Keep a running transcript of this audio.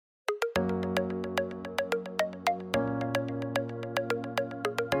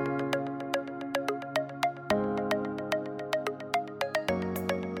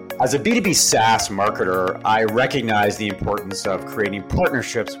As a B2B SaaS marketer, I recognize the importance of creating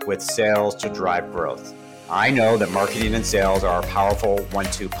partnerships with sales to drive growth. I know that marketing and sales are a powerful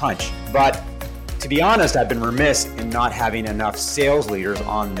 1-2 punch, but to be honest, I've been remiss in not having enough sales leaders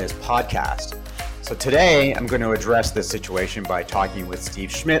on this podcast. So today, I'm going to address this situation by talking with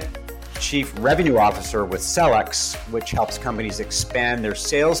Steve Schmidt, Chief Revenue Officer with Sellex, which helps companies expand their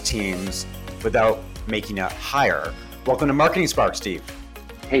sales teams without making a hire. Welcome to Marketing Spark, Steve.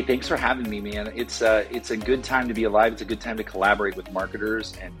 Hey, thanks for having me, man. It's a good time to be alive. It's a good time to collaborate with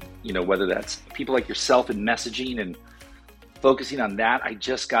marketers, and whether that's people like yourself in messaging and focusing on that. I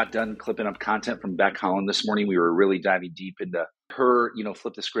just got done clipping up content from Beck Holland this morning. We were really diving deep into her,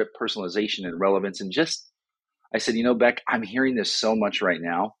 flip the script, personalization and relevance, and I said, Beck, I'm hearing this so much right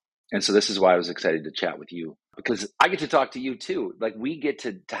now, and so this is why I was excited to chat with you, because I get to talk to you too. Like, we get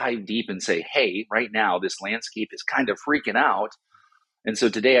to dive deep and say, hey, right now this landscape is kind of freaking out. And so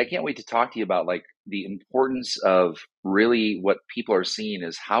today, I can't wait to talk to you about like the importance of really what people are seeing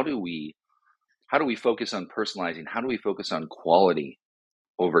is how do we focus on personalizing? How do we focus on quality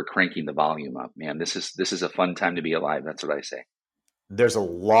over cranking the volume up? Man, this is a fun time to be alive. That's what I say. There's a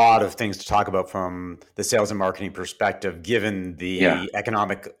lot of things to talk about from the sales and marketing perspective, given the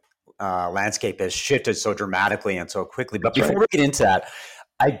economic landscape has shifted so dramatically and so quickly. But before we get into that,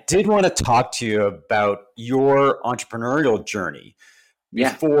 I did want to talk to you about your entrepreneurial journey.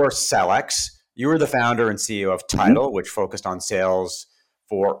 Before Sellex, you were the founder and CEO of Tidal, which focused on sales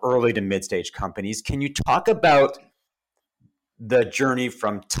for early to mid-stage companies. Can you talk about the journey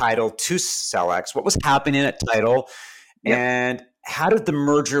from Tidal to Sellex? What was happening at Tidal, and how did the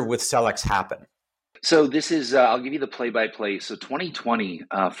merger with Sellex happen? So this is, I'll give you the play-by-play. So 2020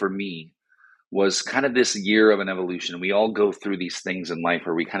 for me was kind of this year of an evolution. We all go through these things in life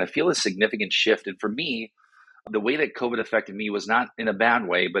where we kind of feel a significant shift. And for me, the way that COVID affected me was not in a bad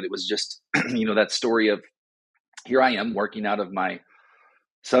way, but it was just, that story of here I am working out of my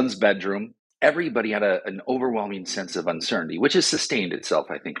son's bedroom. Everybody had an overwhelming sense of uncertainty, which has sustained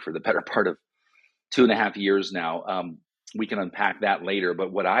itself, I think, for the better part of 2.5 years now. We can unpack that later.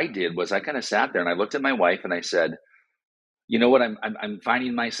 But what I did was I kind of sat there and I looked at my wife and I said, you know what, I'm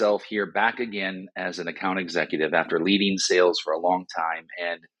finding myself here back again as an account executive after leading sales for a long time.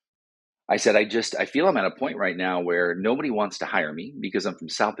 And I said, I feel I'm at a point right now where nobody wants to hire me because I'm from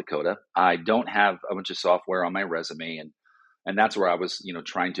South Dakota. I don't have a bunch of software on my resume. And that's where I was,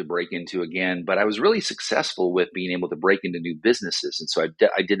 trying to break into again. But I was really successful with being able to break into new businesses. And so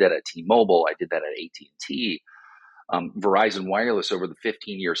I did that at T-Mobile. I did that at AT&T, Verizon Wireless over the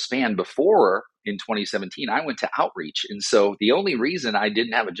 15-year span. Before, in 2017, I went to Outreach. And so the only reason I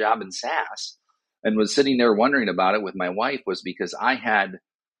didn't have a job in SaaS and was sitting there wondering about it with my wife was because I had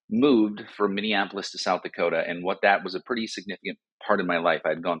moved from Minneapolis to South Dakota. And what that was a pretty significant part of my life. I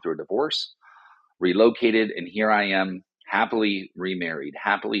had gone through a divorce, relocated, and here I am happily remarried,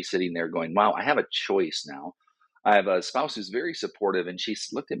 happily sitting there going, wow, I have a choice now. I have a spouse who's very supportive. And she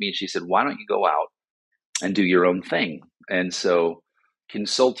looked at me and she said, why don't you go out and do your own thing? And so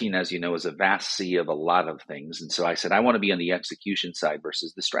consulting, as you know, is a vast sea of a lot of things. And so I said, I want to be on the execution side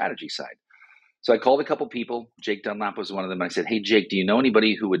versus the strategy side. So I called a couple people. Jake Dunlap was one of them. I said, hey, Jake, do you know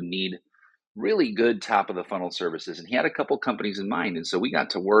anybody who would need really good top of the funnel services? And he had a couple companies in mind. And so we got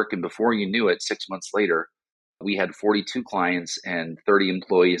to work. And before you knew it, 6 months later, we had 42 clients and 30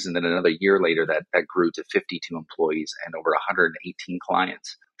 employees. And then another year later, that grew to 52 employees and over 118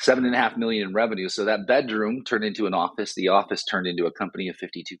 clients, 7.5 million in revenue. So that bedroom turned into an office. The office turned into a company of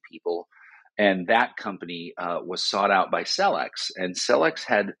 52 people. And that company was sought out by Sellex. And Sellex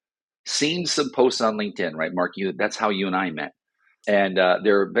had seen some posts on LinkedIn, right, Mark? That's how you and I met. And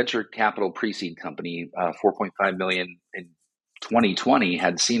their venture capital pre-seed company, 4.5 million in 2020,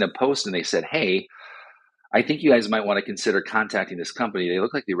 had seen a post and they said, hey, I think you guys might want to consider contacting this company. They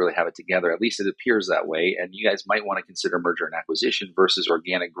look like they really have it together. At least it appears that way. And you guys might want to consider merger and acquisition versus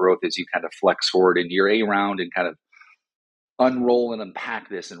organic growth as you kind of flex forward into your A round and kind of unroll and unpack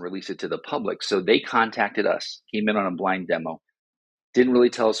this and release it to the public. So they contacted us, came in on a blind demo. Didn't really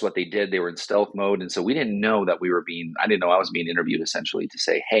tell us what they did. They were in stealth mode. And so we didn't know that I didn't know I was being interviewed essentially to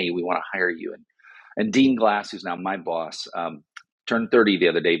say, hey, we want to hire you. And Dean Glass, who's now my boss, turned 30 the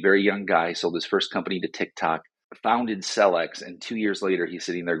other day, very young guy, sold his first company to TikTok, founded Sellex. And 2 years later, he's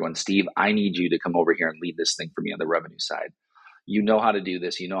sitting there going, Steve, I need you to come over here and lead this thing for me on the revenue side. You know how to do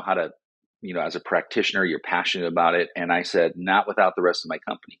this. You know how to, as a practitioner, you're passionate about it. And I said, not without the rest of my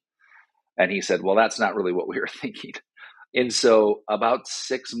company. And he said, well, that's not really what we were thinking. And so about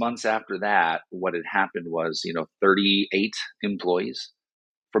 6 months after that, what had happened was, 38 employees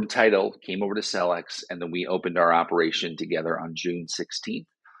from Tidal came over to Sellex, and then we opened our operation together on June 16th.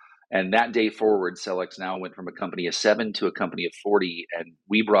 And that day forward, Celex now went from a company of 7 to a company of 40. And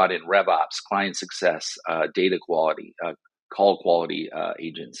we brought in RevOps, client success, data quality, call quality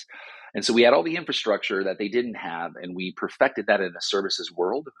agents. And so we had all the infrastructure that they didn't have, and we perfected that in a services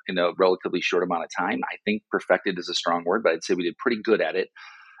world in a relatively short amount of time. I think perfected is a strong word, but I'd say we did pretty good at it.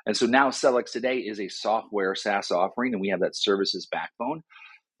 And so now Celex today is a software SaaS offering, and we have that services backbone.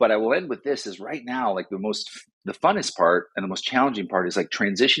 But I will end with this: is right now, like the funnest part and the most challenging part is like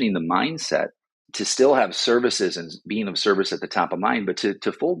transitioning the mindset to still have services and being of service at the top of mind, but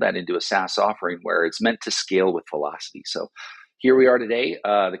to fold that into a SaaS offering where it's meant to scale with velocity. So here we are today.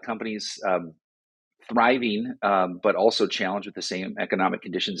 The company's thriving, but also challenged with the same economic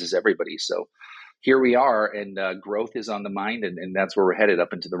conditions as everybody. So here we are, and growth is on the mind, and that's where we're headed,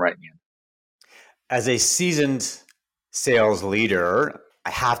 up into the right hand. As a seasoned sales leader,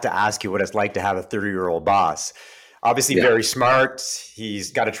 I have to ask you what it's like to have a 30-year-old boss. Obviously, very smart.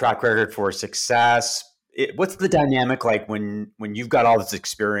 He's got a track record for success. What's the dynamic like when you've got all this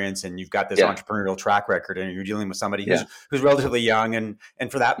experience and you've got this entrepreneurial track record, and you're dealing with somebody who's relatively young and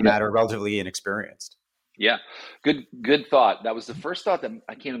for that matter, relatively inexperienced? Yeah, good thought. That was the first thought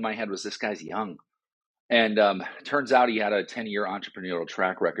that came to my head, was this guy's young. And turns out he had a 10-year entrepreneurial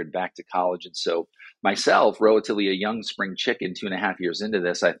track record back to college. And so myself, relatively a young spring chicken, 2.5 years into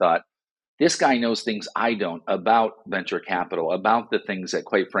this, I thought, this guy knows things I don't about venture capital, about the things that,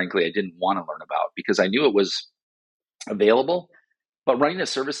 quite frankly, I didn't want to learn about because I knew it was available. But running a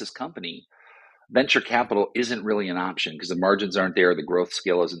services company, venture capital isn't really an option because the margins aren't there, the growth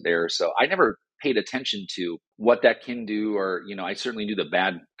scale isn't there. So I never paid attention to what that can do, or, I certainly knew the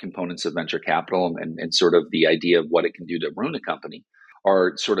bad components of venture capital and sort of the idea of what it can do to ruin a company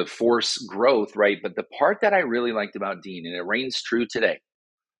or sort of force growth, right? But the part that I really liked about Dean, and it reigns true today,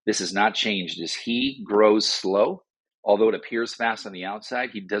 this has not changed, is he grows slow. Although it appears fast on the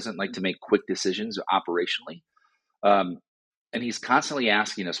outside, he doesn't like to make quick decisions operationally. And he's constantly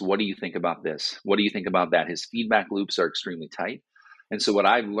asking us, what do you think about this? What do you think about that? His feedback loops are extremely tight. And so what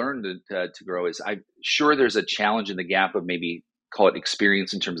I've learned to grow is, I'm sure there's a challenge in the gap of maybe call it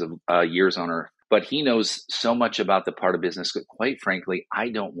experience in terms of years on earth. But he knows so much about the part of business that, quite frankly, I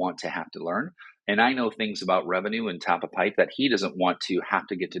don't want to have to learn. And I know things about revenue and top of pipe that he doesn't want to have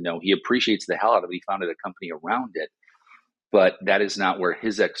to get to know. He appreciates the hell out of it. He founded a company around it. But that is not where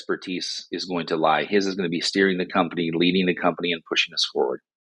his expertise is going to lie. His is going to be steering the company, leading the company, and pushing us forward.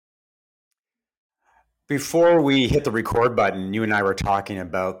 Before we hit the record button, you and I were talking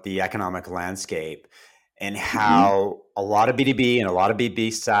about the economic landscape and how a lot of B2B and a lot of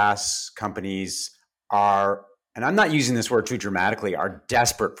B2B SaaS companies are, and I'm not using this word too dramatically, are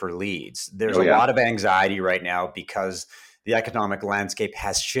desperate for leads. There's a lot of anxiety right now because the economic landscape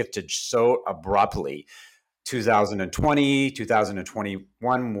has shifted so abruptly. 2020,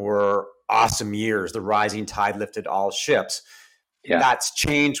 2021 were awesome years. The rising tide lifted all ships. That's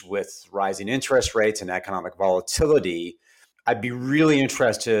changed with rising interest rates and economic volatility. I'd be really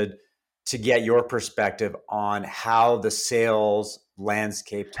interested to get your perspective on how the sales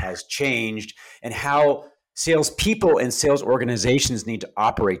landscape has changed and how salespeople and sales organizations need to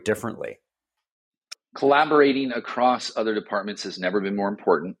operate differently. Collaborating across other departments has never been more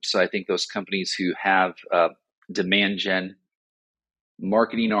important. So I think those companies who have demand gen,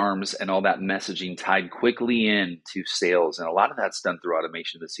 marketing arms, and all that messaging tied quickly into sales, and a lot of that's done through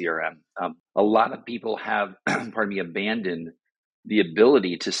automation of the CRM. A lot of people have, abandoned the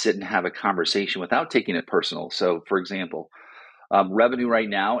ability to sit and have a conversation without taking it personal. So, for example, revenue right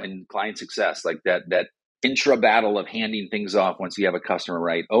now and client success, like that intra battle of handing things off once you have a customer,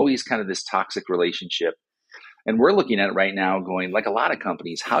 right? Always kind of this toxic relationship. And we're looking at it right now going, like a lot of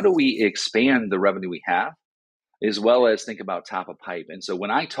companies, how do we expand the revenue we have as well as think about top of pipe? And so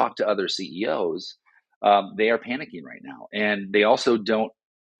when I talk to other CEOs, they are panicking right now. And they also don't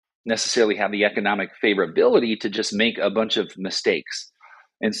necessarily have the economic favorability to just make a bunch of mistakes.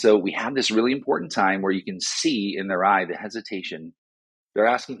 And so we have this really important time where you can see in their eye the hesitation. They're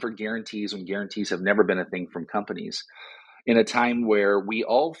asking for guarantees when guarantees have never been a thing from companies, in a time where we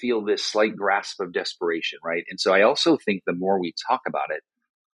all feel this slight grasp of desperation, right? And so I also think the more we talk about it,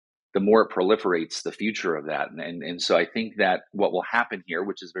 the more it proliferates the future of that. And so I think that what will happen here,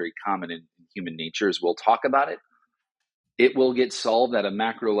 which is very common in human nature, is we'll talk about it. It will get solved at a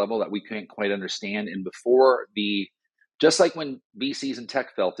macro level that we can't quite understand. And just like when VCs and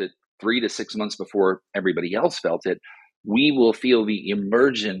tech felt it 3 to 6 months before everybody else felt it, we will feel the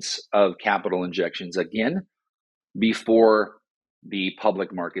emergence of capital injections again before the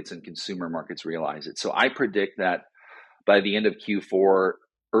public markets and consumer markets realize it. So I predict that by the end of Q4,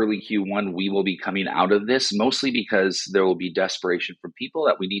 early Q1, we will be coming out of this, mostly because there will be desperation from people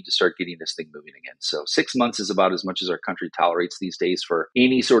that we need to start getting this thing moving again. So 6 months is about as much as our country tolerates these days for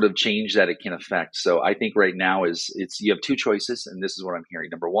any sort of change that it can affect. So I think right now you have two choices, and this is what I'm hearing.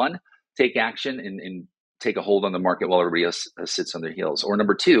 Number one, take action and take a hold on the market while everybody else sits on their heels. Or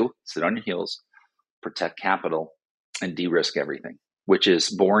number two, sit on your heels, protect capital, and de-risk everything, which is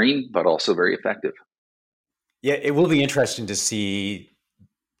boring, but also very effective. Yeah, it will be interesting to see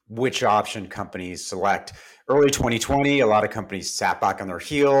which option companies select. Early 2020, a lot of companies sat back on their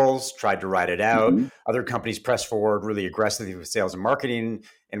heels, tried to ride it out. Mm-hmm. Other companies pressed forward really aggressively with sales and marketing.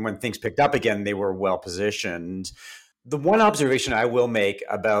 And when things picked up again, they were well positioned. The one observation I will make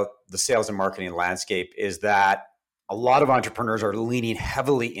about the sales and marketing landscape is that a lot of entrepreneurs are leaning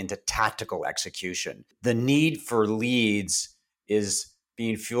heavily into tactical execution. The need for leads is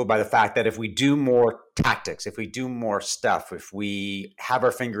being fueled by the fact that if we do more tactics, if we do more stuff, if we have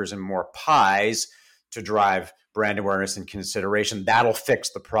our fingers in more pies to drive brand awareness and consideration, that'll fix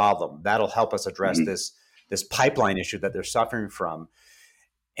the problem. That'll help us address this pipeline issue that they're suffering from.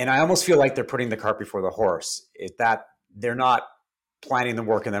 And I almost feel like they're putting the cart before the horse. Is that they're not planning the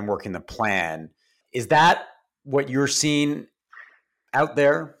work and then working the plan. Is that what you're seeing out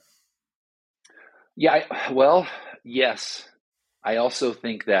there? Yeah, yes. I also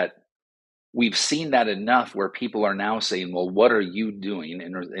think that we've seen that enough where people are now saying, well, what are you doing?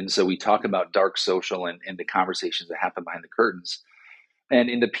 And so we talk about dark social and the conversations that happen behind the curtains.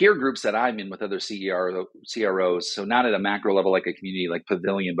 And in the peer groups that I'm in with other CROs, so not at a macro level like a community like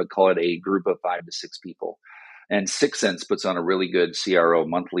Pavilion, but call it a group of 5 to 6 people. And 6 Sense puts on a really good CRO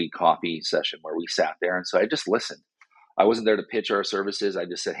monthly coffee session where we sat there. And so I just listened. I wasn't there to pitch our services. I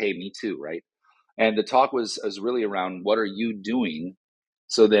just said, hey, me too, right? And the talk was really around what are you doing?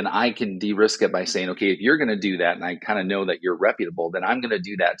 So then I can de-risk it by saying, okay, if you're going to do that and I kind of know that you're reputable, then I'm going to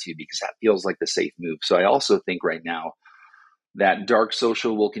do that too, because that feels like the safe move. So I also think right now that dark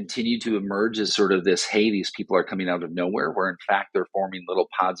social will continue to emerge as sort of this, hey, these people are coming out of nowhere, where in fact they're forming little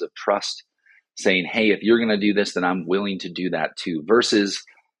pods of trust saying, hey, if you're going to do this, then I'm willing to do that too, versus,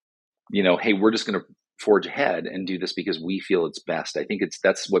 hey, we're just going to forge ahead and do this because we feel it's best. I think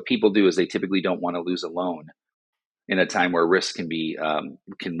that's what people do is they typically don't want to lose a loan in a time where risk can lead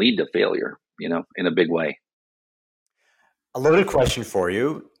to failure, in a big way. A loaded question for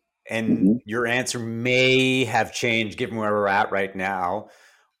you, and your answer may have changed given where we're at right now.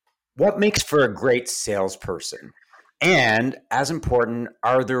 What makes for a great salesperson? And as important,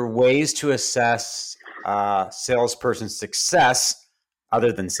 are there ways to assess salesperson's success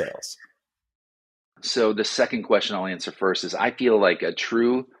other than sales? So the second question I'll answer first is I feel like a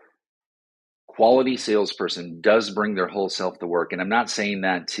true quality salesperson does bring their whole self to work. And I'm not saying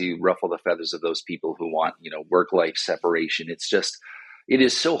that to ruffle the feathers of those people who want, work-life separation. It's just, it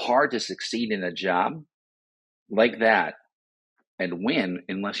is so hard to succeed in a job like that and win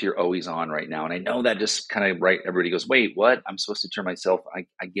unless you're always on right now. And I know that just kind of, right, everybody goes, wait, what? I'm supposed to turn myself.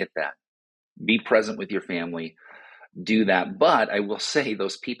 I get that. Be present with your family. Do that. But I will say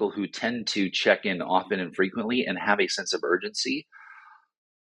those people who tend to check in often and frequently and have a sense of urgency,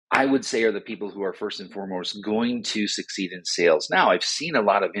 I would say are the people who are first and foremost going to succeed in sales. Now, I've seen a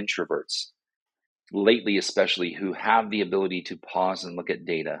lot of introverts lately, especially, who have the ability to pause and look at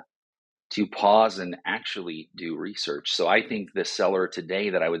data, to pause and actually do research. So I think the seller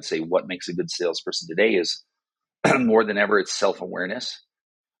today that I would say what makes a good salesperson today is more than ever, it's self-awareness.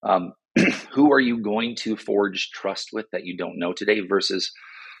 Who are you going to forge trust with that you don't know today versus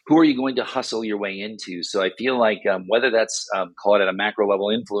who are you going to hustle your way into? So I feel like whether that's, call it at a macro level,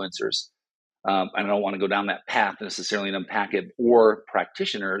 influencers, I don't want to go down that path necessarily and unpack it, or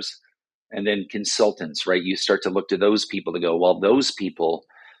practitioners, and then consultants, right? You start to look to those people to go, well, those people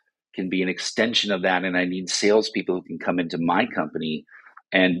can be an extension of that. And I need salespeople who can come into my company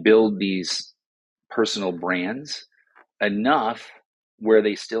and build these personal brands enough where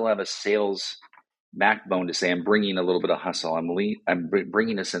they still have a sales backbone to say, I'm bringing a little bit of hustle. I'm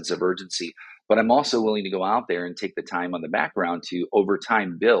bringing a sense of urgency, but I'm also willing to go out there and take the time on the background to over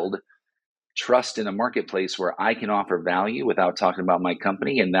time build trust in a marketplace where I can offer value without talking about my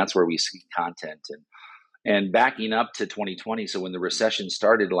company. And that's where we see content and backing up to 2020. So when the recession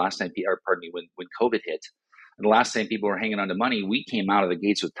started, when COVID hit, and the last time people were hanging on to money, we came out of the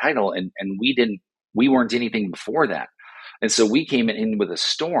gates with title and we weren't anything before that. And so we came in with a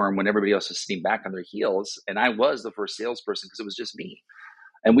storm when everybody else was sitting back on their heels. And I was the first salesperson because it was just me.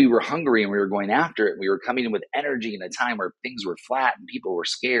 And we were hungry and we were going after it. We were coming in with energy in a time where things were flat and people were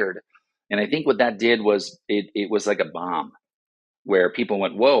scared. And I think what that did was it was like a bomb where people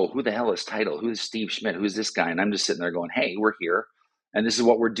went, whoa, who the hell is Title? Who's Steve Schmidt? Who's this guy? And I'm just sitting there going, hey, we're here. And this is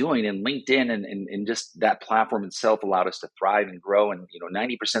what we're doing. And LinkedIn and just that platform itself allowed us to thrive and grow. And,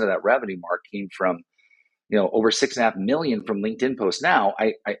 90% of that revenue, Mark, came from, over 6.5 million from LinkedIn posts. Now,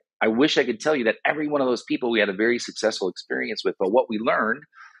 I wish I could tell you that every one of those people we had a very successful experience with, but what we learned,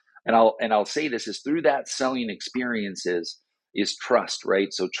 and I'll say this, is through that selling experiences is trust,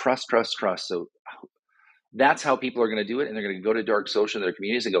 right? So trust. So that's how people are going to do it. And they're going to go to dark social in their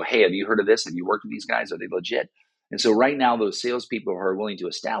communities and go, hey, have you heard of this? Have you worked with these guys? Are they legit? And so right now, those salespeople who are willing to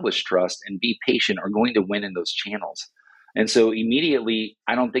establish trust and be patient are going to win in those channels. And so immediately,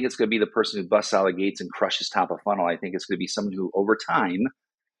 I don't think it's going to be the person who busts out of the gates and crushes top of funnel. I think it's going to be someone who over time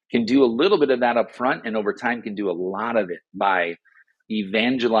can do a little bit of that up front, and over time can do a lot of it by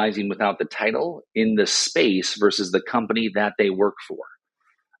evangelizing without the title in the space versus the company that they work for.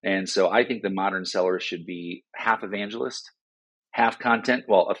 And so I think the modern seller should be half evangelist, half content.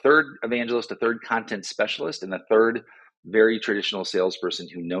 Well, a third evangelist, a third content specialist, and a third very traditional salesperson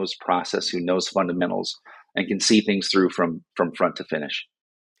who knows process, who knows fundamentals, and can see things through from front to finish.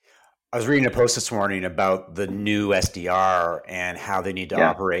 I was reading a post this morning about the new SDR and how they need to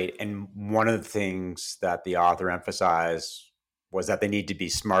operate. And one of the things that the author emphasized was that they need to be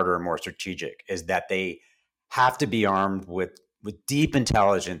smarter and more strategic, is that they have to be armed with deep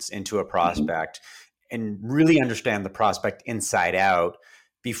intelligence into a prospect and really understand the prospect inside out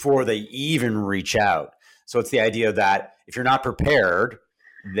before they even reach out. So it's the idea that if you're not prepared,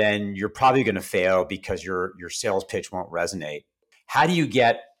 then you're probably going to fail because your sales pitch won't resonate. How do you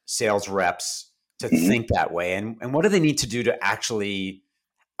get sales reps to think that way? And what do they need to do to actually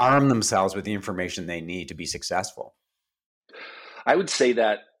arm themselves with the information they need to be successful? I would say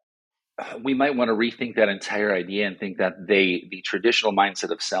that we might want to rethink that entire idea and think that the traditional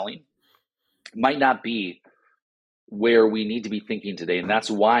mindset of selling might not be where we need to be thinking today. And that's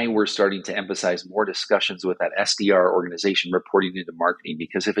why we're starting to emphasize more discussions with that SDR organization reporting into marketing,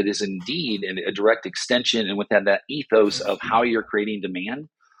 because if it is indeed a direct extension and within that ethos of how you're creating demand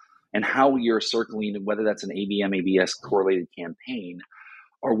and how you're circling, whether that's an ABM, ABS correlated campaign,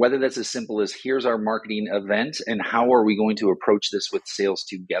 or whether that's as simple as here's our marketing event and how are we going to approach this with sales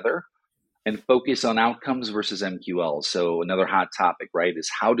together and focus on outcomes versus MQL. So another hot topic, right,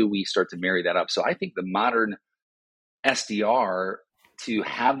 is how do we start to marry that up? So I think the modern SDR, to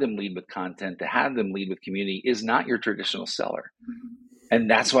have them lead with content, to have them lead with community, is not your traditional seller. And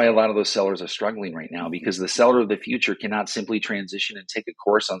that's why a lot of those sellers are struggling right now, because the seller of the future cannot simply transition and take a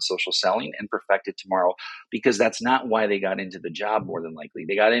course on social selling and perfect it tomorrow, because that's not why they got into the job. More than likely,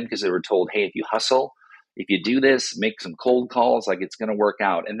 they got in because they were told, hey, if you hustle, if you do this, make some cold calls, like it's going to work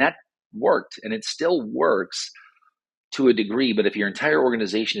out. And that worked, and it still works to a degree. But if your entire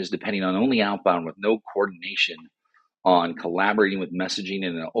organization is depending on only outbound with no coordination on collaborating with messaging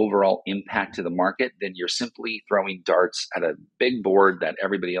and an overall impact to the market, then you're simply throwing darts at a big board that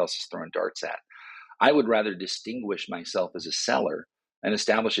everybody else is throwing darts at. I would rather distinguish myself as a seller and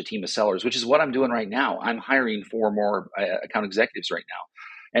establish a team of sellers, which is what I'm doing right now. I'm hiring 4 more account executives right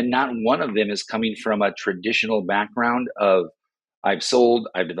now. And not one of them is coming from a traditional background of I've sold,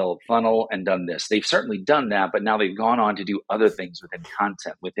 I've developed funnel and done this. They've certainly done that, but now they've gone on to do other things within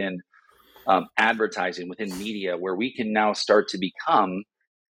content, within advertising, within media, where we can now start to become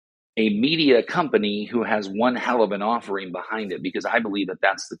a media company who has one hell of an offering behind it, because I believe that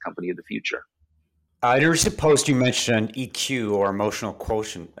that's the company of the future. In your recent post, you mentioned EQ, or emotional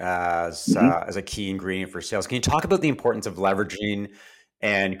quotient, as a key ingredient for sales. Can you talk about the importance of leveraging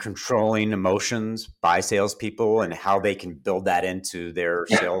and controlling emotions by salespeople and how they can build that into their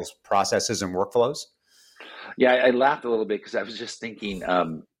sales processes and workflows? Yeah, I laughed a little bit because I was just thinking,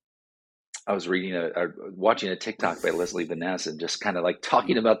 I was watching a TikTok by Leslie Vanessa, and just kind of like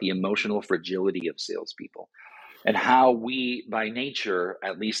talking about the emotional fragility of salespeople and how we, by nature,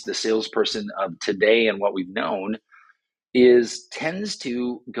 at least the salesperson of today and what we've known, tends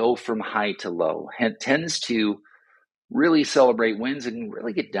to go from high to low, and tends to really celebrate wins and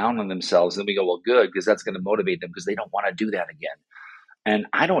really get down on themselves. And we go, well, good, because that's going to motivate them, because they don't want to do that again. And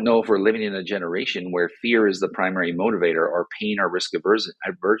I don't know if we're living in a generation where fear is the primary motivator, or pain or risk aversion.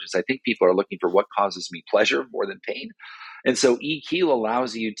 I think people are looking for what causes me pleasure more than pain. And so EQ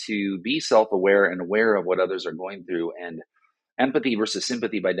allows you to be self-aware and aware of what others are going through. And empathy versus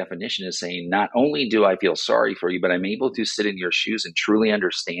sympathy, by definition, is saying, not only do I feel sorry for you, but I'm able to sit in your shoes and truly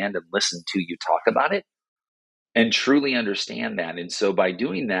understand and listen to you talk about it and truly understand that. And so by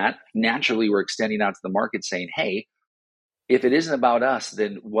doing that, naturally, we're extending out to the market saying, hey, if it isn't about us,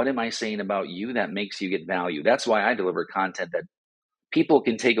 then what am I saying about you that makes you get value? That's why I deliver content that people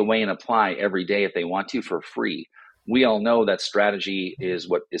can take away and apply every day if they want to, for free. We all know that strategy is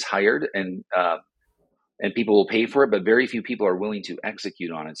what is hired, and and people will pay for it, but very few people are willing to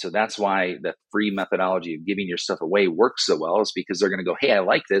execute on it. So that's why the free methodology of giving your stuff away works so well, is because they're going to go, hey, I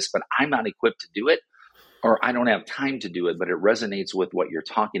like this, but I'm not equipped to do it, or I don't have time to do it, but it resonates with what you're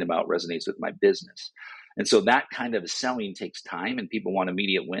talking about, resonates with my business. And so that kind of selling takes time, and people want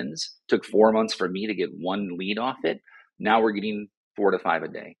immediate wins. It took 4 months for me to get one lead off it. Now we're getting 4 to 5 a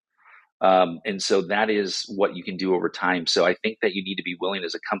day. And so that is what you can do over time. So I think that you need to be willing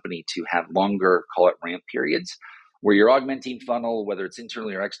as a company to have longer, call it ramp periods, where you're augmenting funnel, whether it's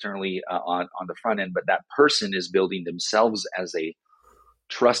internally or externally on the front end, but that person is building themselves as a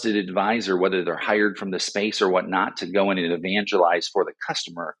trusted advisor, whether they're hired from the space or whatnot, to go in and evangelize for the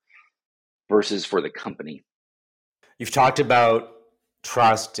customer versus for the company. You've talked about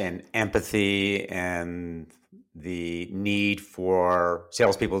trust and empathy and the need for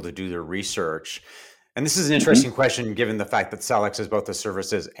salespeople to do their research. And this is an interesting question, given the fact that Sellics is both a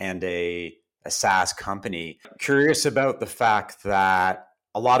services and a SaaS company. Curious about the fact that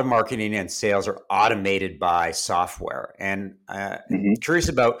a lot of marketing and sales are automated by software. And curious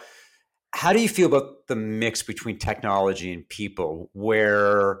about, how do you feel about the mix between technology and people,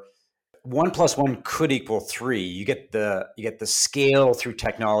 where 1 + 1 could equal 3. You get the scale through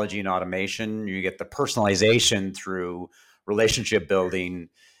technology and automation. You get the personalization through relationship building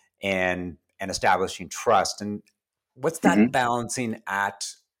and establishing trust. And what's that balancing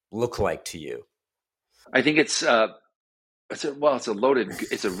act look like to you? I think it's a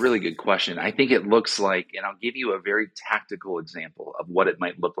really good question. I think it looks like, and I'll give you a very tactical example of what it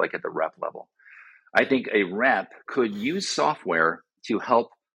might look like at the rep level. I think a rep could use software to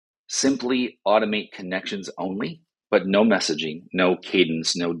help simply automate connections only, but no messaging, no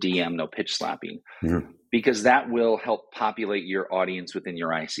cadence, no DM, no pitch slapping, because that will help populate your audience within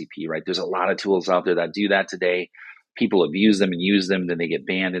your ICP, right? There's a lot of tools out there that do that today. People abuse them and use them, then they get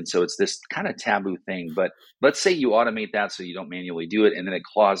banned. And so it's this kind of taboo thing. But let's say you automate that so you don't manually do it, and then it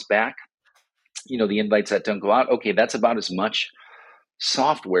claws back, the invites that don't go out. Okay, that's about as much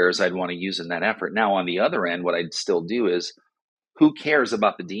software as I'd want to use in that effort. Now, on the other end, what I'd still do is, who cares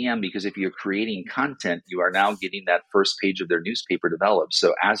about the DM? Because if you're creating content, you are now getting that first page of their newspaper developed.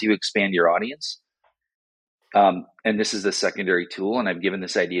 So as you expand your audience, and this is the secondary tool, and I've given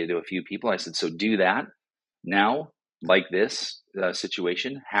this idea to a few people. I said, so do that now, like this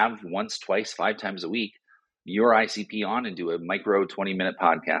situation, have once, twice, 5 times a week, your ICP on and do a micro 20-minute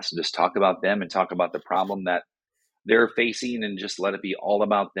podcast and just talk about them and talk about the problem that they're facing, and just let it be all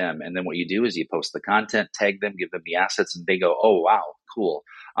about them. And then what you do is you post the content, tag them, give them the assets, and they go, oh, wow, cool.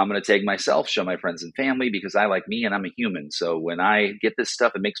 I'm going to tag myself, show my friends and family, because I like me and I'm a human. So when I get this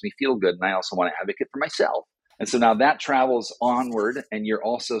stuff, it makes me feel good. And I also want to advocate for myself. And so now that travels onward, and you're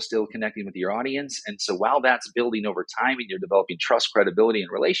also still connecting with your audience. And so while that's building over time and you're developing trust, credibility,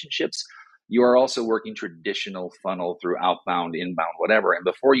 and relationships, you are also working traditional funnel through outbound, inbound, whatever. And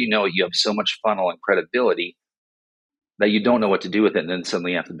before you know it, you have so much funnel and credibility that you don't know what to do with it, and then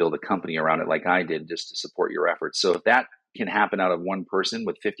suddenly you have to build a company around it, like I did, just to support your efforts. So if that can happen out of one person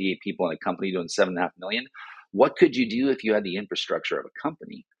with 58 people in a company doing $7.5 million, what could you do if you had the infrastructure of a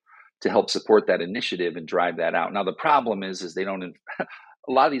company to help support that initiative and drive that out? Now, the problem is they don't, a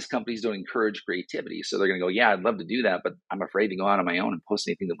lot of these companies don't encourage creativity. So they're going to go, yeah, I'd love to do that, but I'm afraid to go out on my own and post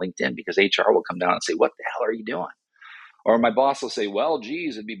anything to LinkedIn, because HR will come down and say, what the hell are you doing? Or my boss will say, well,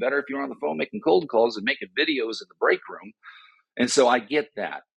 geez, it'd be better if you were on the phone making cold calls and making videos in the break room. And so I get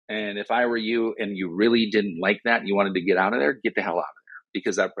that. And if I were you and you really didn't like that and you wanted to get out of there, get the hell out of there,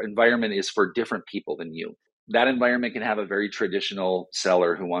 because that environment is for different people than you. That environment can have a very traditional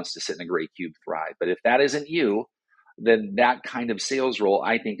seller who wants to sit in a gray cube thrive. But if that isn't you, then that kind of sales role,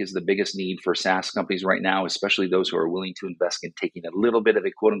 I think, is the biggest need for SaaS companies right now, especially those who are willing to invest in taking a little bit of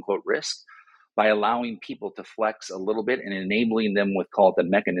a quote unquote risk, by allowing people to flex a little bit and enabling them with, call it, the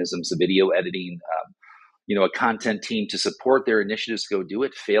mechanisms of video editing, a content team to support their initiatives to go do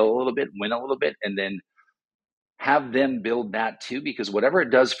it, fail a little bit, win a little bit, and then have them build that too, because whatever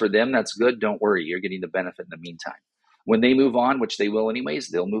it does for them, that's good. Don't worry, you're getting the benefit in the meantime. When they move on, which they will anyways,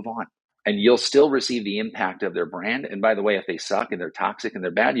 they'll move on. And you'll still receive the impact of their brand. And by the way, if they suck and they're toxic and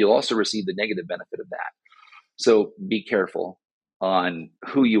they're bad, you'll also receive the negative benefit of that. So be careful on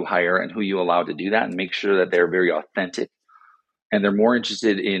who you hire and who you allow to do that, and make sure that they're very authentic and they're more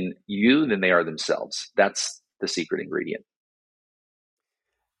interested in you than they are themselves. That's the secret ingredient.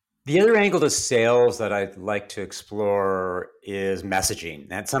 The other angle to sales that I'd like to explore is messaging.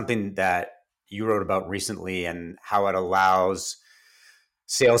 That's something that you wrote about recently, and how it allows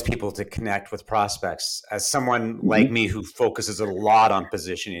salespeople to connect with prospects. As someone like me who focuses a lot on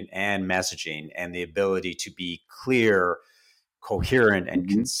positioning and messaging and the ability to be clear coherent and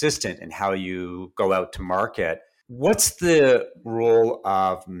consistent in how you go out to market. What's the role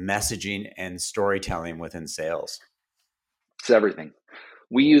of messaging and storytelling within sales? It's everything.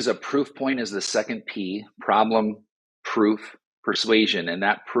 We use a proof point as the second P: problem, proof, persuasion. And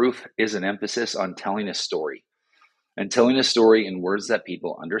that proof is an emphasis on telling a story, and telling a story in words that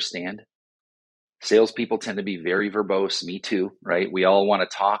people understand. Salespeople tend to be very verbose. Me too, right? We all want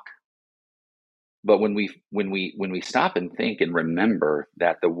to talk. But when we stop and think and remember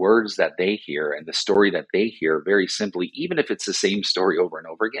that the words that they hear and the story that they hear, very simply, even if it's the same story over and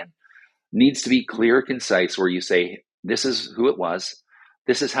over again, needs to be clear, concise, where you say, this is who it was,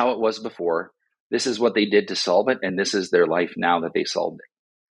 this is how it was before, this is what they did to solve it, and this is their life now that they solved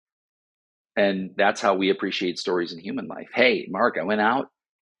it. And that's how we appreciate stories in human life. Hey, Mark, I went out,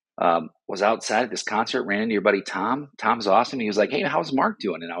 was outside at this concert, ran into your buddy Tom. Tom's awesome. He was like, hey, how's Mark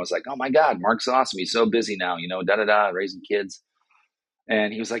doing? And I was like, oh my God, Mark's awesome. He's so busy now, raising kids.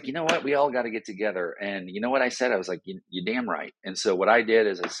 And he was like, you know what? We all got to get together. And you know what I said? I was like, you're damn right. And so what I did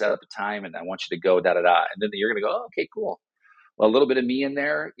is I set up a time and I want you to go, And then you're going to go, oh, okay, cool. Well, a little bit of me in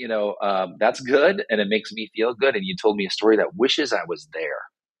there, that's good. And it makes me feel good. And you told me a story that wishes I was there.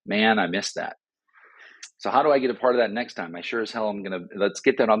 Man, I missed that. So how do I get a part of that next time? I sure as hell let's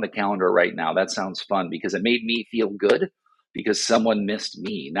get that on the calendar right now. That sounds fun because it made me feel good because someone missed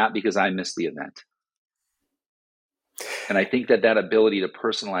me, not because I missed the event. And I think that ability to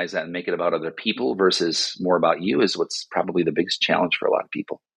personalize that and make it about other people versus more about you is what's probably the biggest challenge for a lot of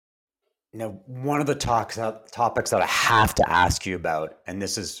people. One of the topics that I have to ask you about, and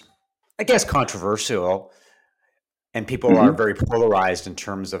this is, I guess, controversial, and people are very polarized in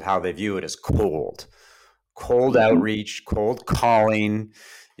terms of how they view it, is cold outreach, cold calling.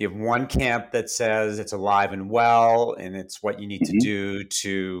 You have one camp that says it's alive and well, and it's what you need to do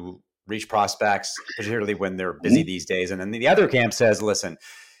to reach prospects, particularly when they're busy these days. And then the other camp says, listen,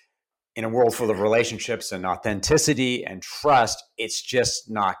 in a world full of relationships and authenticity and trust, it's just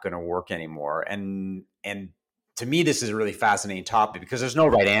not going to work anymore. And to me, this is a really fascinating topic because there's no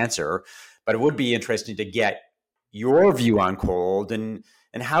right answer, but it would be interesting to get your view on cold and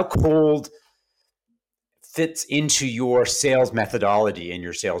how cold fits into your sales methodology and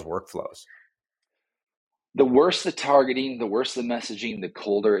your sales workflows. The worse the targeting, the worse the messaging, the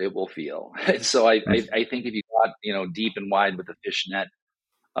colder it will feel. So I think if you got deep and wide with the fishnet,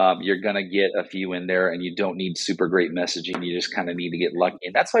 you're going to get a few in there, and you don't need super great messaging. You just kind of need to get lucky.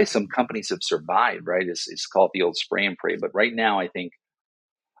 And that's why some companies have survived, right? It's called the old spray and pray. But right now, I think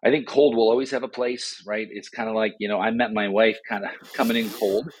cold will always have a place, right? It's kind of like, I met my wife kind of coming in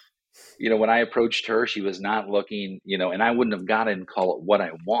cold. When I approached her, she was not looking, and I wouldn't have gotten call it what I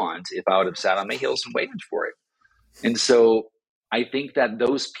want if I would have sat on my heels and waited for it. And so I think that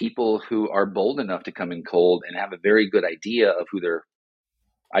those people who are bold enough to come in cold and have a very good idea of who their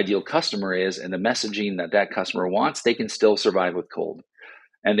ideal customer is and the messaging that customer wants, they can still survive with cold.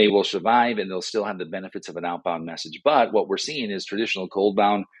 And they will survive, and they'll still have the benefits of an outbound message. But what we're seeing is traditional cold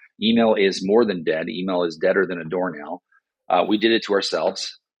bound email is more than dead. Email is deader than a doornail. We did it to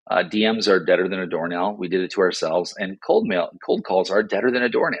ourselves. DMs are deader than a doornail. We did it to ourselves. And cold calls are deader than a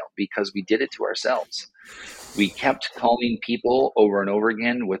doornail because we did it to ourselves. We kept calling people over and over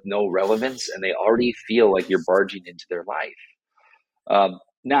again with no relevance, and they already feel like you're barging into their life.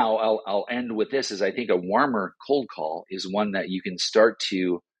 Now, I'll end with this: is I think a warmer cold call is one that you can start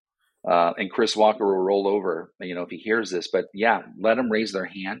to, and Chris Walker will roll over, if he hears this, but yeah, let them raise their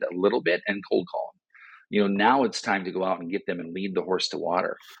hand a little bit and cold call them. Now it's time to go out and get them and lead the horse to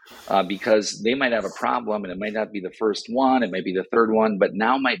water, because they might have a problem, and it might not be the first one, it might be the third one, but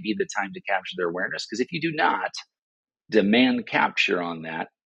now might be the time to capture their awareness. Because if you do not demand capture on that,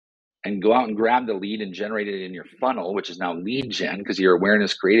 and go out and grab the lead and generate it in your funnel, which is now lead gen, because your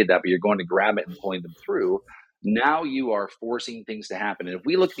awareness created that, but you're going to grab it and pulling them through. Now you are forcing things to happen. And if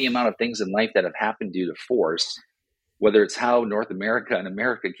we look at the amount of things in life that have happened due to force, whether it's how North America and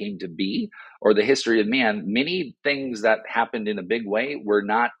America came to be, or the history of man, many things that happened in a big way were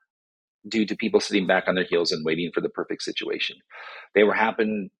not due to people sitting back on their heels and waiting for the perfect situation. They were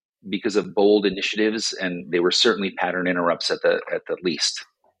happening because of bold initiatives, and they were certainly pattern interrupts at the least.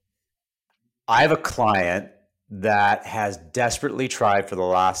 I have a client that has desperately tried for the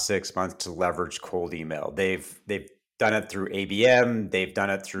last 6 months to leverage cold email. They've done it through ABM. They've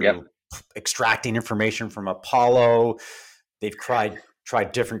done it through extracting information from Apollo. They've tried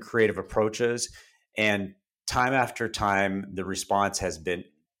different creative approaches, and time after time, the response has been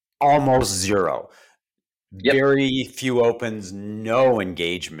almost zero. Very few opens, no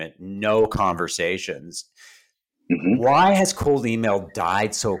engagement, no conversations. Why has cold email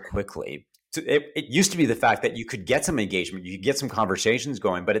died so quickly? it used to be the fact that you could get some engagement, you could get some conversations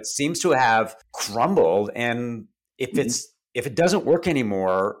going, but it seems to have crumbled. And if it doesn't work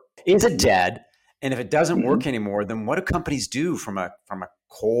anymore, is it dead? And if it doesn't work anymore, then what do companies do from a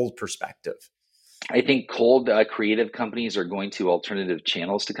cold perspective? I think cold creative companies are going to alternative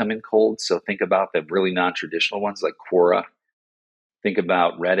channels to come in cold. So think about the really non-traditional ones like Quora. Think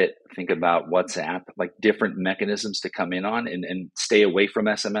about Reddit, think about WhatsApp, like different mechanisms to come in on and stay away from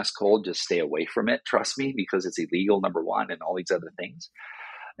SMS cold. Just stay away from it. Trust me, because it's illegal, number one, and all these other things.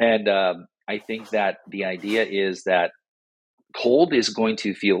 And I think that the idea is that cold is going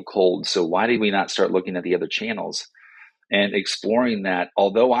to feel cold. So why did we not start looking at the other channels and exploring that?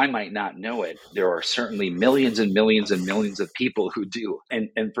 Although I might not know it, there are certainly millions and millions and millions of people who do. And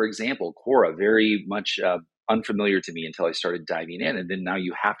for example, Quora, very much unfamiliar to me until I started diving in. And then now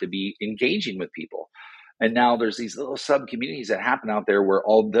you have to be engaging with people. And now there's these little sub communities that happen out there where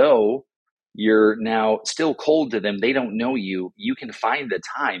although you're now still cold to them, they don't know you, you can find the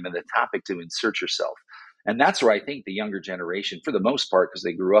time and the topic to insert yourself. And that's where I think the younger generation, for the most part, because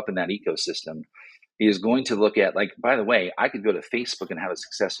they grew up in that ecosystem, is going to look at, like, by the way, I could go to Facebook and have a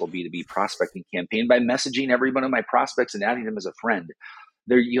successful B2B prospecting campaign by messaging every one of my prospects and adding them as a friend.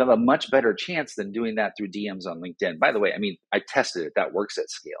 There, you have a much better chance than doing that through DMs on LinkedIn. By the way, I mean, I tested it. That works at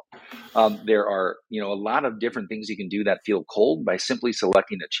scale. There are, a lot of different things you can do that feel cold by simply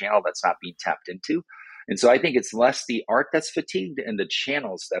selecting a channel that's not being tapped into. And so I think it's less the art that's fatigued and the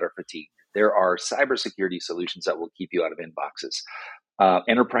channels that are fatigued. There are cybersecurity solutions that will keep you out of inboxes.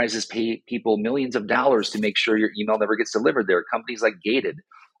 Enterprises pay people millions of dollars to make sure your email never gets delivered there. Companies like Gated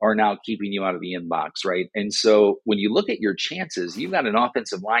are now keeping you out of the inbox, right? And so when you look at your chances, you've got an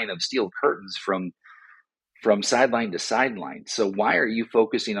offensive line of steel curtains from sideline to sideline. So why are you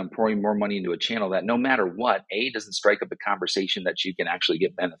focusing on pouring more money into a channel that no matter what, A, doesn't strike up a conversation that you can actually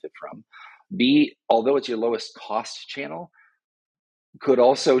get benefit from, B, although it's your lowest cost channel, could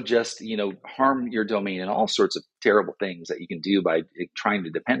also just, harm your domain and all sorts of terrible things that you can do by trying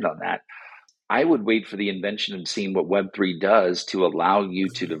to depend on that. I would wait for the invention of seeing what Web3 does to allow you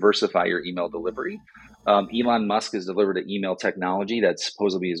to diversify your email delivery. Elon Musk has delivered an email technology that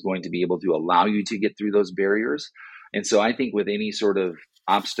supposedly is going to be able to allow you to get through those barriers. And so I think with any sort of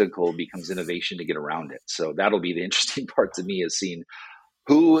obstacle becomes innovation to get around it. So that'll be the interesting part to me, is seeing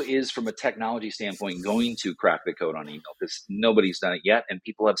who is, from a technology standpoint, going to crack the code on email, because nobody's done it yet. And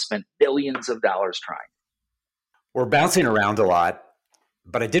people have spent billions of dollars trying. We're bouncing around a lot,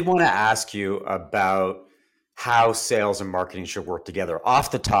 but I did want to ask you about how sales and marketing should work together.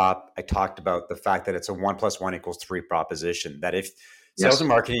 Off the top, I talked about the fact that it's a 1 + 1 = 3 proposition, that if sales and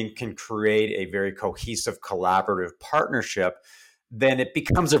marketing can create a very cohesive, collaborative partnership, then it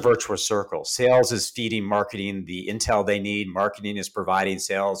becomes a virtuous circle. Sales is feeding marketing the intel they need. Marketing is providing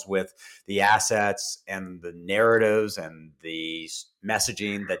sales with the assets and the narratives and the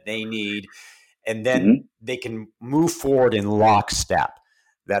messaging that they need. And then they can move forward in lockstep.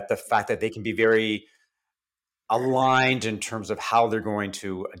 That the fact that they can be very aligned in terms of how they're going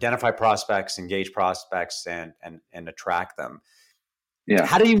to identify prospects, engage prospects, and attract them. Yeah.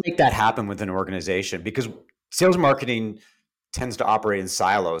 How do you make that happen with an organization? Because sales and marketing tends to operate in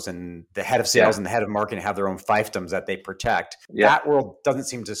silos, and the head of sales and the head of marketing have their own fiefdoms that they protect. That world doesn't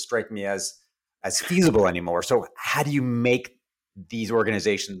seem to strike me as feasible anymore. So how do you make these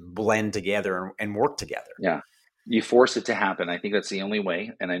organizations blend together and work together? Yeah. You force it to happen. I think that's the only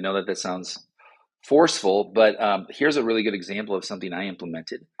way. And I know that sounds forceful, but here's a really good example of something I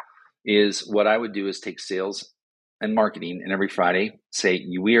implemented. Is what I would do is take sales and marketing, and every Friday say,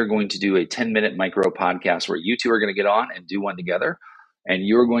 we are going to do a 10-minute micro podcast where you two are going to get on and do one together. And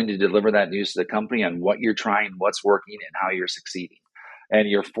you're going to deliver that news to the company on what you're trying, what's working, and how you're succeeding. And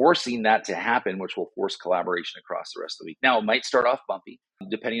you're forcing that to happen, which will force collaboration across the rest of the week. Now, it might start off bumpy,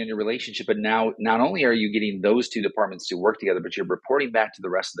 depending on your relationship, but now not only are you getting those two departments to work together, but you're reporting back to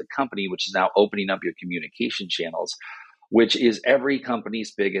the rest of the company, which is now opening up your communication channels, which is every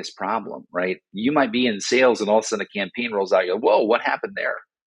company's biggest problem, right? You might be in sales and all of a sudden a campaign rolls out, you go, whoa, what happened there?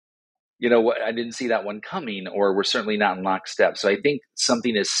 I didn't see that one coming, or we're certainly not in lockstep. So I think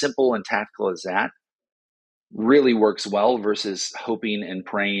something as simple and tactical as that really works well versus hoping and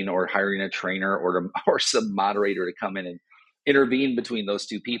praying or hiring a trainer or some moderator to come in and intervene between those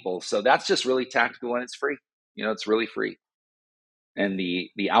two people. So that's just really tactical, and it's free. It's really free. And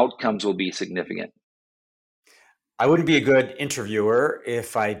the outcomes will be significant. I wouldn't be a good interviewer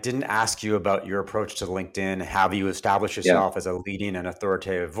if I didn't ask you about your approach to LinkedIn, how you establish yourself as a leading and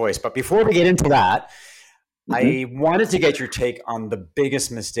authoritative voice. But before we get into that, I wanted to get your take on the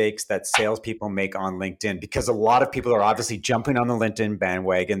biggest mistakes that salespeople make on LinkedIn, because a lot of people are obviously jumping on the LinkedIn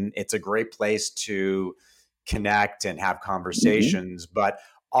bandwagon. It's a great place to connect and have conversations, but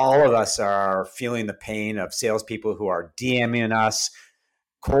all of us are feeling the pain of salespeople who are DMing us,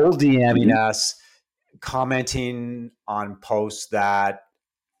 cold DMing us, commenting on posts that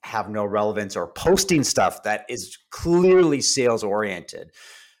have no relevance, or posting stuff that is clearly sales oriented.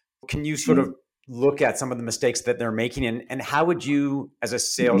 Can you sort of look at some of the mistakes that they're making, and how would you, as a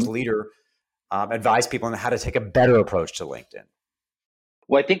sales leader, advise people on how to take a better approach to LinkedIn?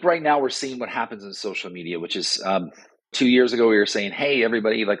 Well, I think right now we're seeing what happens in social media, which is 2 years ago we were saying, hey,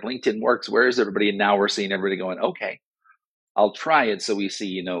 everybody, like LinkedIn works. Where is everybody? And now we're seeing everybody going, okay, I'll try it. So we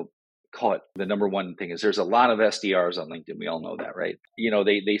see, call it the number one thing is there's a lot of SDRs on LinkedIn. We all know that, right?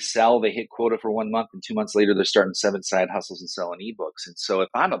 They sell, they hit quota for 1 month, and 2 months later, they're starting 7 side hustles and selling ebooks. And so if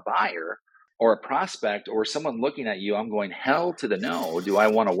I'm a buyer or a prospect or someone looking at you, I'm going, hell to the no. Do I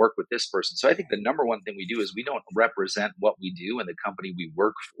want to work with this person? So I think the number one thing we do is we don't represent what we do and the company we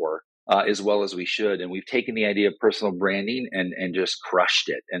work for as well as we should. And we've taken the idea of personal branding and just crushed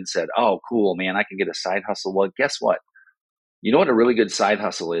it and said, oh, cool, man, I can get a side hustle. Well, guess what? You know what a really good side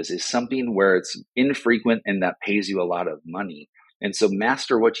hustle is something where it's infrequent and that pays you a lot of money. And so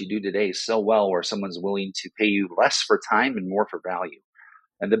master what you do today so well where someone's willing to pay you less for time and more for value.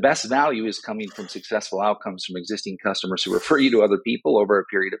 And the best value is coming from successful outcomes from existing customers who refer you to other people over a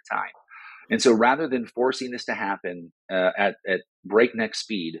period of time. And so rather than forcing this to happen at breakneck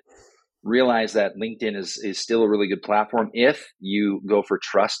speed, realize that LinkedIn is still a really good platform if you go for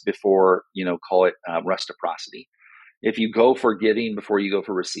trust before, call it reciprocity. If you go for giving before you go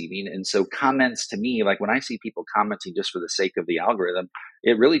for receiving. And so comments to me, like when I see people commenting just for the sake of the algorithm,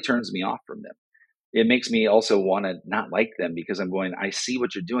 it really turns me off from them. It makes me also want to not like them because I'm going, I see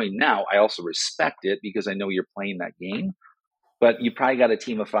what you're doing now. I also respect it because I know you're playing that game, but you probably got a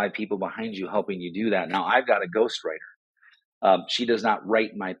team of 5 people behind you helping you do that. Now I've got a ghostwriter. She does not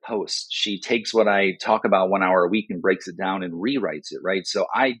write my posts. She takes what I talk about 1 hour a week and breaks it down and rewrites it, right? So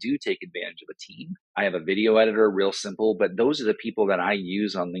I do take advantage of a team. I have a video editor, real simple, but those are the people that I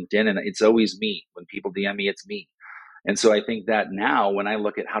use on LinkedIn. And it's always me. When people DM me, it's me. And so I think that now when I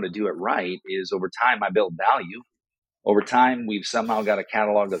look at how to do it right is over time, I build value. Over time, we've somehow got a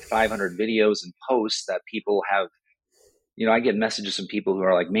catalog of 500 videos and posts that people have. I get messages from people who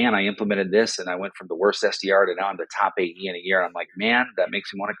are like, man, I implemented this and I went from the worst SDR to now I'm the top AE in a year. I'm like, man, that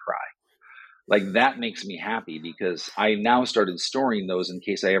makes me want to cry. Like that makes me happy because I now started storing those in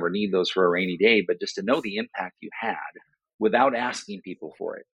case I ever need those for a rainy day. But just to know the impact you had without asking people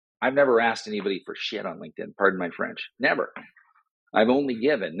for it. I've never asked anybody for shit on LinkedIn. Pardon my French. Never. I've only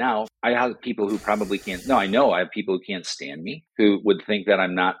given. Now, I have people who probably can't. No, I know I have people who can't stand me, who would think that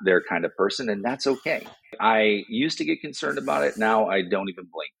I'm not their kind of person, and that's okay. I used to get concerned about it. Now I don't even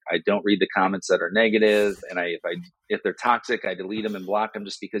blink. I don't read the comments that are negative, and if they're toxic, I delete them and block them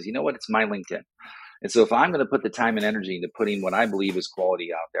just because, you know what? It's my LinkedIn. And so if I'm going to put the time and energy into putting what I believe is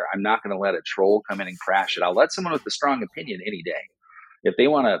quality out there, I'm not going to let a troll come in and crash it. I'll let someone with a strong opinion any day. If they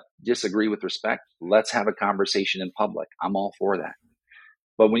want to disagree with respect, let's have a conversation in public. I'm all for that.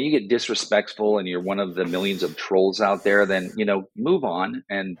 But when you get disrespectful and you're one of the millions of trolls out there, then, move on.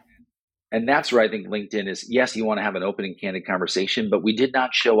 And that's where I think LinkedIn is, yes, you want to have an open and candid conversation, but we did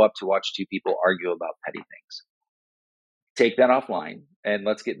not show up to watch 2 people argue about petty things. Take that offline and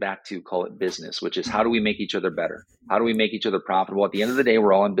let's get back to call it business, which is how do we make each other better? How do we make each other profitable? At the end of the day,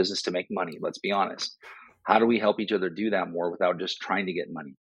 we're all in business to make money. Let's be honest. How do we help each other do that more without just trying to get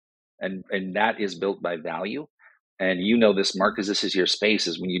money? And that is built by value. And this, Mark, because this is your space,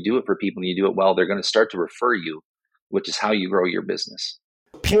 is when you do it for people and you do it well, they're going to start to refer you, which is how you grow your business.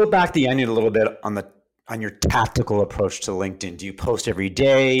 Peel back the onion a little bit on your tactical approach to LinkedIn. Do you post every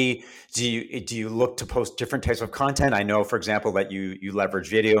day? Do you look to post different types of content? I know, for example, that you leverage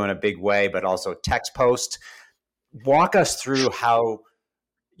video in a big way, but also text post. Walk us through how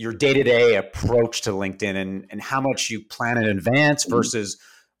your day-to-day approach to LinkedIn and how much you plan in advance versus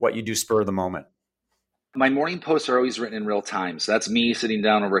what you do spur of the moment. My morning posts are always written in real time. So that's me sitting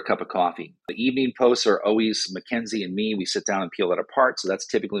down over a cup of coffee. The evening posts are always Mackenzie and me. We sit down and peel that apart. So that's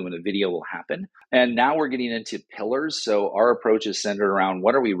typically when a video will happen. And now we're getting into pillars. So our approach is centered around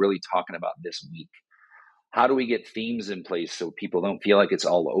what are we really talking about this week? How do we get themes in place so people don't feel like it's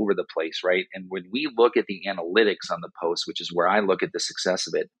all over the place, right? And when we look at the analytics on the post, which is where I look at the success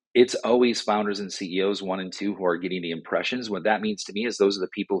of it, it's always founders and CEOs 1 and 2 who are getting the impressions. What that means to me is those are the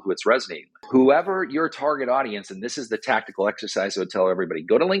people who it's resonating with. Whoever your target audience, and this is the tactical exercise I would tell everybody,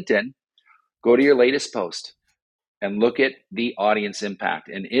 go to LinkedIn, go to your latest post and look at the audience impact.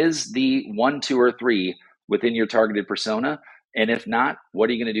 And is the 1, 2, or 3 within your targeted persona? And if not, what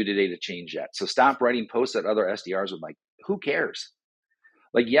are you going to do today to change that? So stop writing posts that other SDRs would like. Who cares?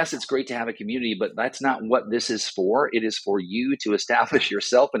 Like, yes, it's great to have a community, but that's not what this is for. It is for you to establish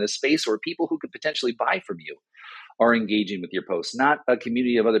yourself in a space where people who could potentially buy from you are engaging with your posts, not a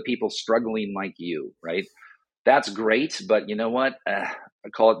community of other people struggling like you, right? That's great, but you know what? I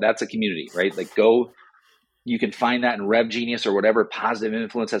call it, that's a community, right? Like, go, you can find that in Rev Genius or whatever positive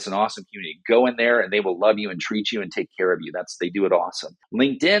influence. That's an awesome community. Go in there and they will love you and treat you and take care of you. They do it awesome.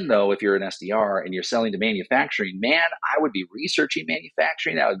 LinkedIn, though, if you're an SDR and you're selling to manufacturing, man, I would be researching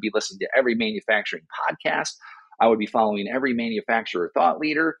manufacturing. I would be listening to every manufacturing podcast. I would be following every manufacturer thought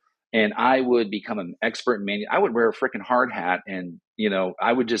leader, and I would become an expert in I would wear a freaking hard hat, and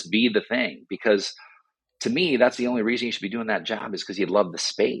I would just be the thing, because to me, that's the only reason you should be doing that job, is because you love the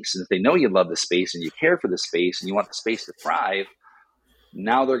space. And if they know you love the space and you care for the space and you want the space to thrive,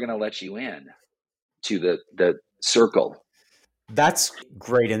 now they're going to let you in to the circle. That's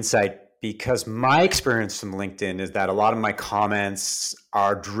great insight, because my experience from LinkedIn is that a lot of my comments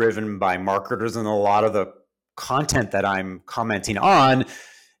are driven by marketers, and a lot of the content that I'm commenting on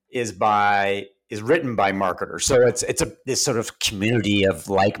is written by marketers. So it's this sort of community of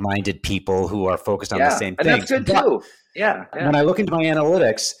like-minded people who are focused on the same thing. And that's good too. Yeah. When I look into my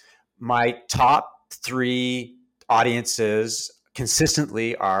analytics, my top 3 audiences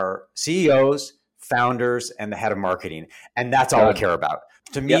consistently are CEOs, founders, and the head of marketing. And that's all I care about.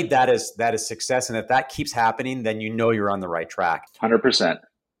 To me, that is success. And if that keeps happening, then you're on the right track. 100%.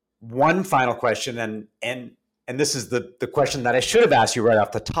 One final question, and this is the question that I should have asked you right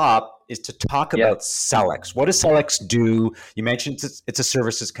off the top, is to talk about Sellics. What does Sellics do? You mentioned it's a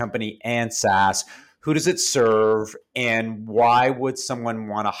services company and SaaS. Who does it serve? And why would someone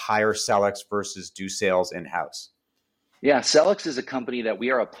want to hire Sellics versus do sales in-house? Yeah, Sellics is a company that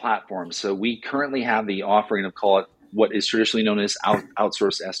we are a platform. So we currently have the offering of, call it, what is traditionally known as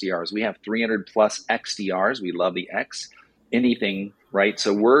outsourced SDRs. We have 300 plus XDRs. We love the X, anything, right?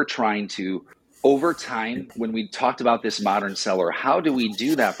 So we're trying to, over time, when we talked about this modern seller, how do we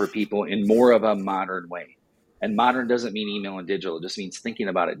do that for people in more of a modern way? And modern doesn't mean email and digital. It just means thinking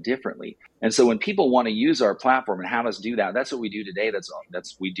about it differently. And so when people want to use our platform and have us do that, that's what we do today.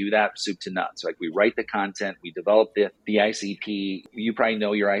 We do that soup to nuts. Like, we write the content, we develop the ICP. You probably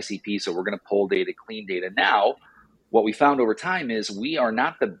know your ICP, so we're going to pull data, clean data. Now, what we found over time is we are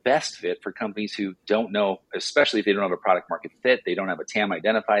not the best fit for companies who don't know, especially if they don't have a product market fit, they don't have a TAM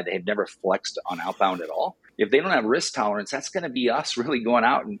identified, they have never flexed on outbound at all. If they don't have risk tolerance, that's going to be us really going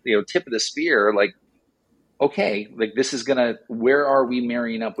out and, tip of the spear, like, okay, like, this is where are we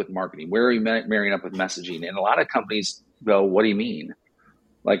marrying up with marketing? Where are we marrying up with messaging? And a lot of companies go, what do you mean?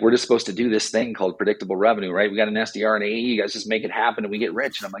 Like, we're just supposed to do this thing called predictable revenue, right? We got an SDR and AE, you guys just make it happen and we get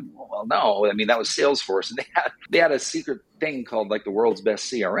rich. And I'm like, well, no. I mean, that was Salesforce. And they had a secret thing called, like, the world's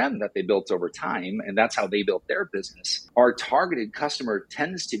best CRM that they built over time. And that's how they built their business. Our targeted customer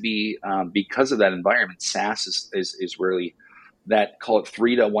tends to be, because of that environment, SaaS is really that, call it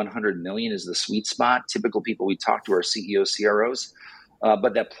 3 to 100 million is the sweet spot. Typical people we talk to are CEOs, CROs.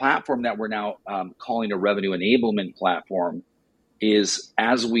 But that platform that we're now calling a revenue enablement platform is,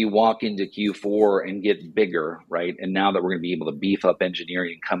 as we walk into Q4 and get bigger, right? And now that we're going to be able to beef up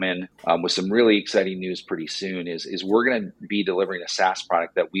engineering and come in with some really exciting news pretty soon, is we're going to be delivering a SaaS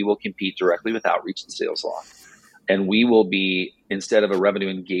product that we will compete directly with Outreach and SalesLoft. And we will be, instead of a revenue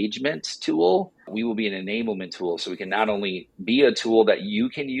engagement tool, we will be an enablement tool. So we can not only be a tool that you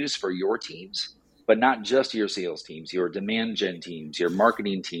can use for your teams, but not just your sales teams, your demand gen teams, your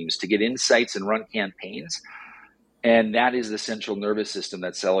marketing teams, to get insights and run campaigns. And that is the central nervous system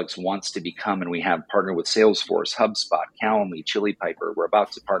that Sellics wants to become. And we have partnered with Salesforce, HubSpot, Calendly, Chili Piper. We're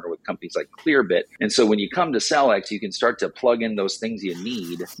about to partner with companies like Clearbit. And so when you come to Sellics, you can start to plug in those things you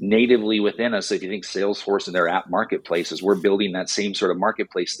need natively within us. So if you think Salesforce and their app marketplaces, we're building that same sort of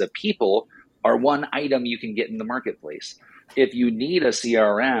marketplace. The people are one item you can get in the marketplace. If you need a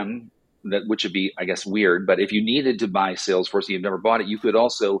CRM, which would be, I guess, weird, but if you needed to buy Salesforce and you've never bought it, you could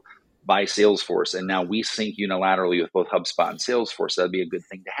also buy Salesforce. And now we sync unilaterally with both HubSpot and Salesforce. That'd be a good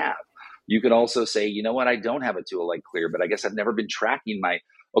thing to have. You could also say, you know what, I don't have a tool like Clear, but I guess I've never been tracking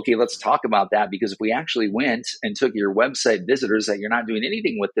okay, let's talk about that. Because if we actually went and took your website visitors that you're not doing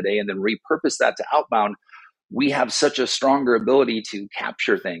anything with today and then repurpose that to outbound, we have such a stronger ability to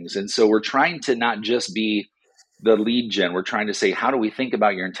capture things. And so we're trying to not just be the lead gen. We're trying to say, how do we think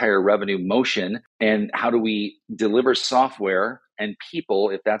about your entire revenue motion, and how do we deliver software and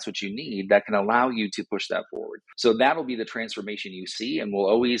people, if that's what you need, that can allow you to push that forward. So that'll be the transformation you see. And we'll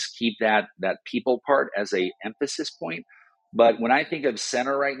always keep that people part as a emphasis point. But when I think of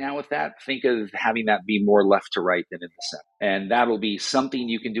center right now with that, think of having that be more left to right than in the center. And that'll be something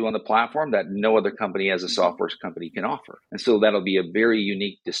you can do on the platform that no other company as a software company can offer. And so that'll be a very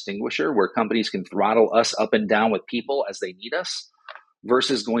unique distinguisher where companies can throttle us up and down with people as they need us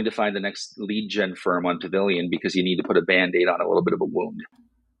versus going to find the next lead gen firm on Pavilion because you need to put a Band-Aid on a little bit of a wound.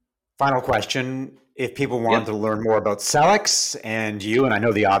 Final question. If people wanted to learn more about Sellics and you, and I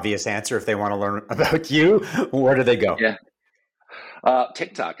know the obvious answer, if they want to learn about you, where do they go? Yeah.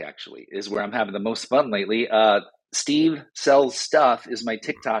 TikTok actually is where I'm having the most fun lately. Steve Sells Stuff is my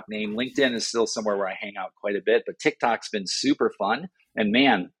TikTok name. LinkedIn is still somewhere where I hang out quite a bit, but TikTok's been super fun. And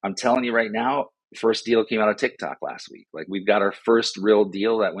man, I'm telling you right now, first deal came out of TikTok last week. Like we've got our first real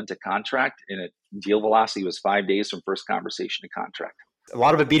deal that went to contract, and deal velocity was 5 days from first conversation to contract. A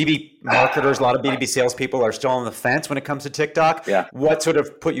lot of B2B marketers, a lot of B2B salespeople are still on the fence when it comes to TikTok. Yeah. What sort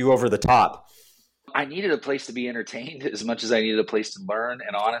of put you over the top? I needed a place to be entertained as much as I needed a place to learn.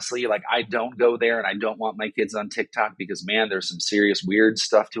 And honestly, like I don't go there and I don't want my kids on TikTok because, man, there's some serious weird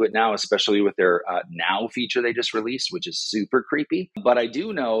stuff to it now, especially with their Now feature they just released, which is super creepy. But I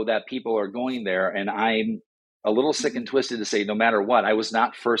do know that people are going there, and I'm a little sick and twisted to say no matter what, I was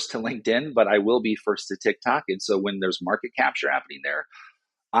not first to LinkedIn, but I will be first to TikTok. And so when there's market capture happening there,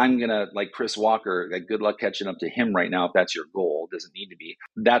 I'm going to, like Chris Walker, like good luck catching up to him right now if that's your goal. It doesn't need to be.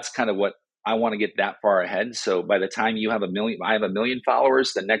 That's kind of what I want to get that far ahead. So by the time you have I have 1 million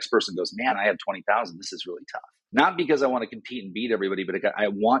followers, the next person goes, man, I have 20,000. This is really tough. Not because I want to compete and beat everybody, but I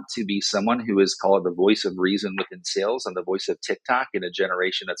want to be someone who is called the voice of reason within sales and the voice of TikTok in a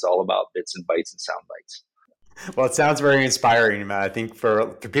generation that's all about bits and bytes and sound bites. Well, it sounds very inspiring. I think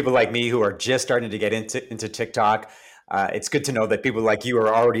for people like me who are just starting to get into TikTok, it's good to know that people like you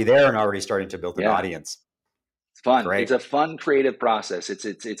are already there and already starting to build an audience. It's fun. Great. It's a fun, creative process.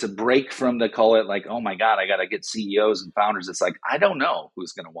 It's a break from the call it like, oh my God, I got to get CEOs and founders. It's like, I don't know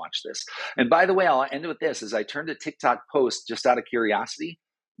who's going to watch this. And by the way, I'll end with this: as I turned a TikTok post just out of curiosity,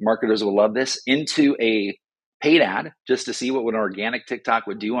 marketers will love this, into a paid ad just to see what an organic TikTok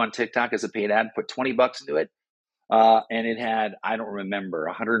would do on TikTok as a paid ad. Put $20 into it. And it had, I don't remember,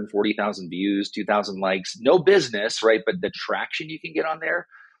 140,000 views, 2,000 likes, no business, right? But the traction you can get on there,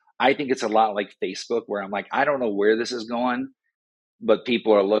 I think it's a lot like Facebook, where I'm like, I don't know where this is going, but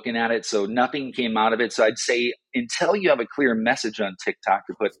people are looking at it. So nothing came out of it. So I'd say until you have a clear message on TikTok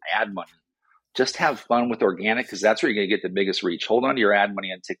to put ad money, just have fun with organic, because that's where you're going to get the biggest reach. Hold on to your ad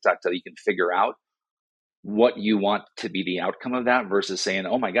money on TikTok till you can figure out what you want to be the outcome of that versus saying,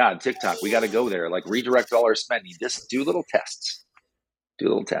 oh my God, TikTok, we got to go there. Like redirect all our spending. Just do little tests.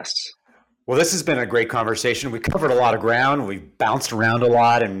 Well, this has been a great conversation. We covered a lot of ground. We've bounced around a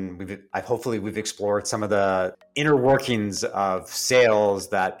lot, and hopefully we've explored some of the inner workings of sales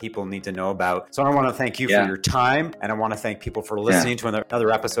that people need to know about. So I want to thank you for your time, and I want to thank people for listening to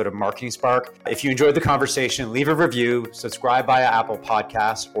another episode of Marketing Spark. If you enjoyed the conversation, leave a review, subscribe via Apple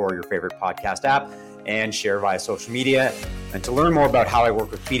Podcasts or your favorite podcast app, and share via social media. And to learn more about how I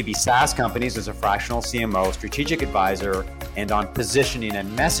work with B2B SaaS companies as a fractional CMO, strategic advisor, and on positioning and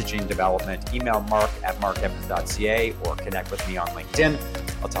messaging development, email mark@markevans.ca or connect with me on LinkedIn.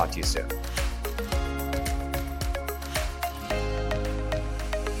 I'll talk to you soon.